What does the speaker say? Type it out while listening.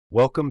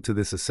Welcome to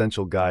this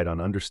essential guide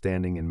on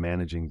understanding and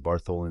managing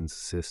Bartholin's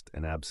cyst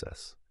and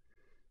abscess.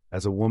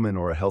 As a woman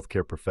or a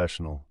healthcare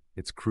professional,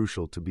 it's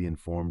crucial to be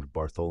informed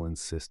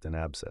Bartholin's cyst and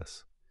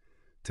abscess.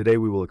 Today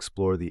we will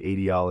explore the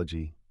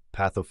etiology,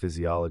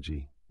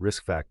 pathophysiology,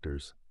 risk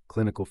factors,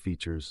 clinical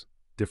features,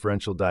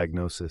 differential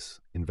diagnosis,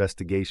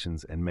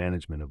 investigations, and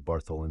management of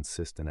Bartholin's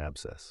cyst and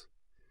abscess.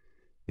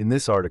 In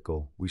this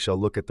article, we shall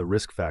look at the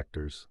risk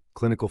factors,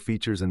 clinical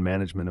features, and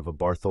management of a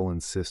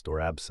Bartholin's cyst or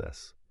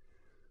abscess.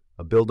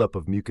 A buildup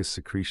of mucus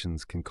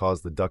secretions can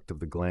cause the duct of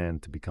the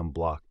gland to become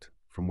blocked,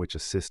 from which a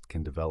cyst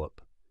can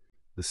develop.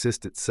 The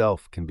cyst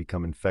itself can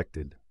become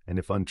infected, and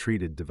if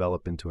untreated,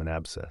 develop into an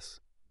abscess.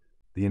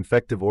 The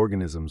infective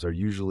organisms are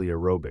usually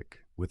aerobic,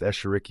 with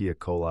Escherichia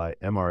coli,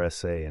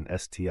 MRSA, and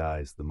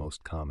STIs the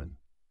most common.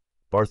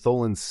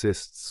 Bartholin's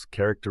cysts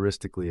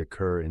characteristically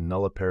occur in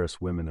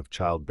nulliparous women of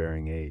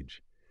childbearing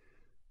age.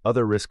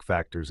 Other risk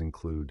factors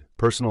include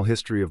personal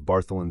history of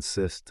Bartholin's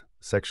cyst,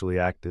 sexually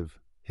active,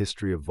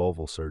 history of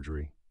vulval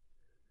surgery.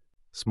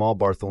 Small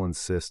Bartholin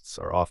cysts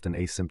are often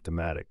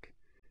asymptomatic.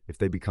 If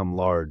they become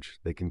large,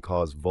 they can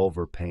cause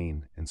vulvar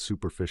pain and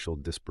superficial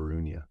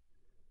dyspareunia.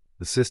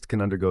 The cyst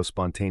can undergo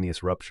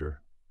spontaneous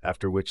rupture,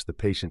 after which the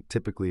patient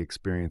typically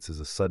experiences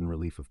a sudden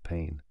relief of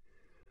pain.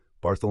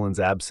 Bartholin's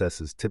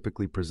abscesses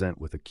typically present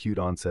with acute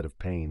onset of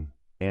pain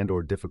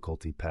and/or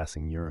difficulty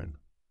passing urine.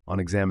 On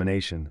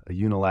examination, a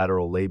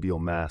unilateral labial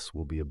mass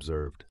will be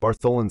observed.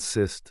 Bartholin's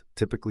cyst,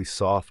 typically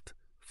soft,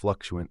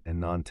 fluctuant, and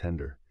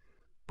non-tender.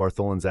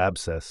 Bartholin's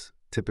abscess,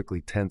 typically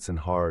tense and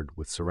hard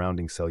with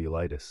surrounding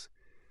cellulitis.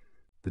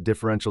 The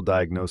differential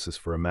diagnosis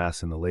for a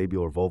mass in the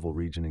labial or vulval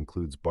region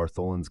includes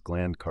Bartholin's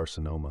gland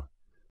carcinoma.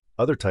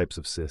 Other types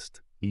of cyst,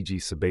 e.g.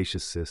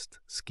 sebaceous cyst,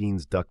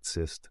 Skene's duct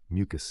cyst,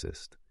 mucus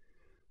cyst.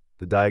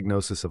 The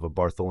diagnosis of a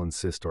Bartholin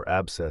cyst or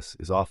abscess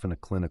is often a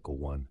clinical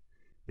one.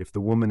 If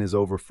the woman is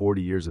over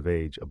 40 years of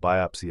age, a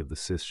biopsy of the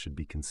cyst should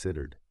be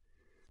considered.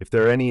 If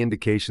there are any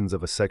indications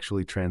of a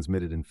sexually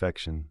transmitted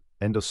infection,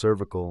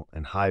 endocervical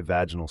and high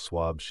vaginal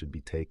swabs should be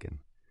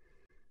taken.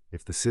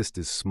 If the cyst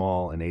is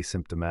small and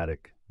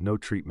asymptomatic, no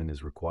treatment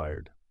is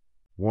required.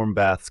 Warm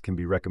baths can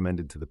be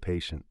recommended to the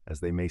patient as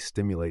they may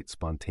stimulate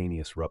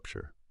spontaneous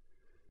rupture.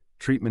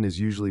 Treatment is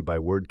usually by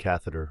word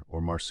catheter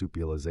or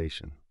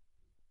marsupialization.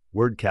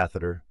 Word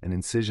catheter, an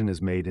incision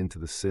is made into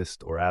the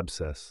cyst or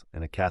abscess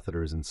and a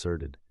catheter is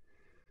inserted.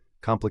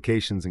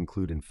 Complications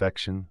include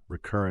infection,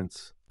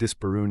 recurrence,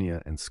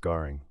 dyspareunia, and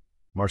scarring.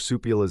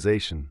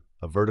 Marsupialization,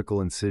 a vertical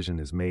incision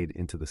is made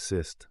into the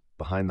cyst,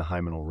 behind the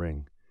hymenal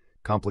ring.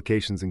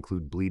 Complications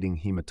include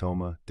bleeding,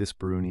 hematoma,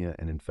 dyspareunia,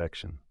 and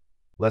infection.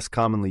 Less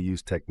commonly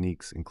used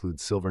techniques include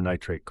silver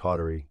nitrate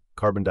cautery,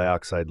 carbon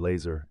dioxide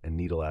laser, and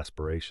needle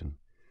aspiration.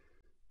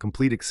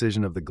 Complete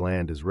excision of the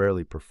gland is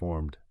rarely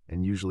performed,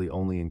 and usually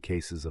only in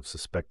cases of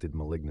suspected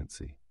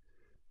malignancy.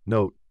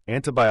 Note: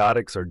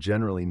 antibiotics are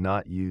generally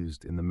not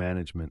used in the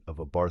management of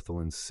a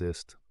Bartholin's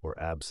cyst or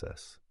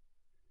abscess.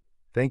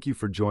 Thank you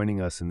for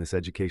joining us in this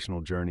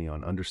educational journey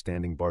on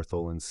understanding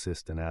Bartholin's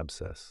cyst and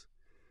abscess.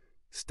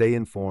 Stay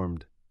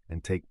informed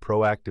and take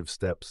proactive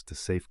steps to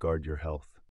safeguard your health.